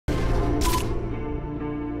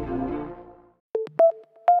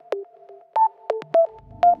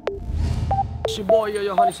It's your boy Yo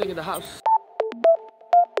Yo Honey Singh in the house.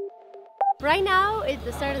 Right now, it's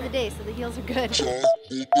the start of the day, so the heels are good.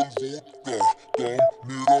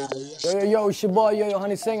 Yo, it's your boy Yo Yo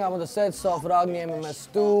Honey Singh. I'm on the sets of Ragini MMS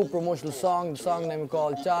 2 promotional song. The song name is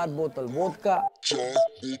called Chaar Botal Vodka.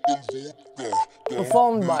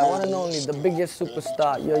 Performed by one and only the biggest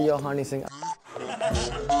superstar Yo Yo Honey Singh.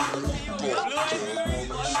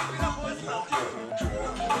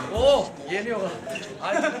 Oh,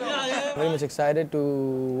 very much excited to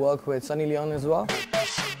work with Sunny Leone as well.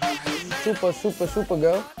 Super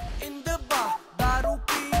girl.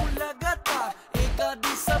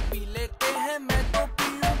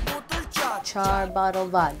 Chaar Botal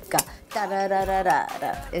Vodka.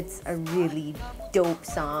 Da-da-da-da-da-da. It's a really dope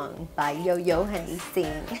song by Yo Yo Honey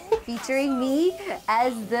Singh, featuring me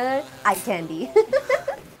as the eye candy.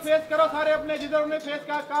 Face करो सारे अपने जिधर उन्हें face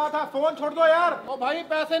का कहा था phone छोड़ दो यार ओ भाई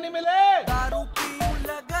पैसे नहीं मिले दारू पीऊं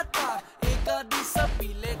लगातार एक आधी सब पी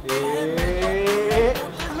लेते हैं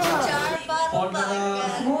चार बार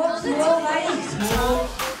स्मोक भाई स्मोक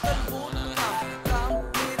काम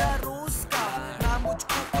मेरा रोज का ना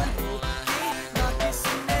मुझको कोई रोके ना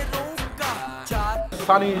किसी ने रोका चार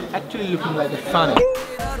Sunny actually looking like a Sunny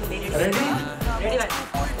ready भाई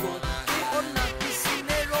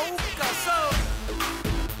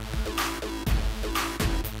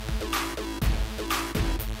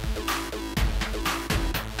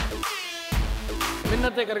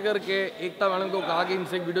मिन्नतें कर करके एकता मैडम को कहा कि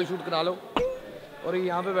इनसे एक वीडियो शूट करा लो और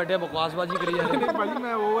यहाँ पे बैठे बकवासबाजी करी जा रही है। भाई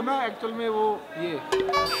मैं वो ना एक्चुअल में वो ये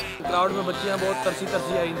क्राउड में बच्चियाँ बहुत तरसी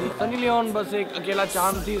आई थी। सनी लियोन बस एक अकेला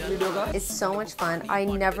चांद थी इस वीडियो का। It's so much fun. I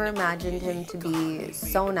never imagined him to be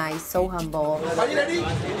so nice, so humble.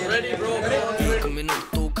 Ready bro. एक मिनट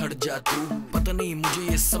तो खड़ जा तू, पता नहीं मुझे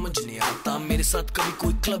ये समझ नहीं आता, मेरे साथ कभी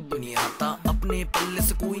कोई क्लब नहीं आता, अपने पल्ले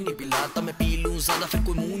से कोई नहीं पिलाता, मैं पी लूं ज्यादा फिर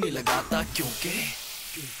कोई मुंह नहीं लगाता, क्योंकि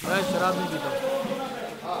मैं शराब नहीं पीता,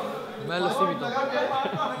 मैं लस्सी पीता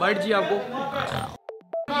हूँ। बैठ जी आपको।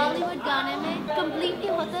 बॉलीवुड गाने में कंप्लीट नहीं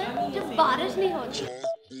होता जब बारिश नहीं होती।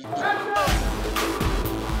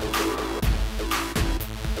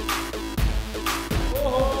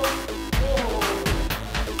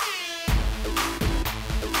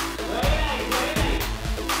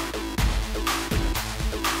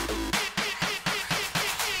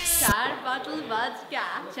 चार बोतल वोडका,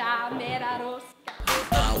 चार मेरा रोज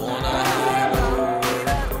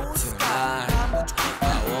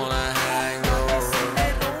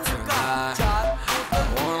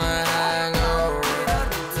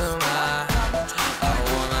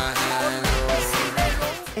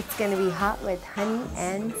It's gonna be hot with Honey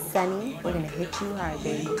and Sunny. We're gonna hit you hard,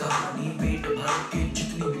 baby.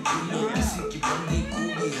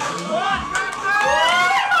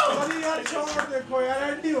 देखो यार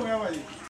एंटी हो गया भाई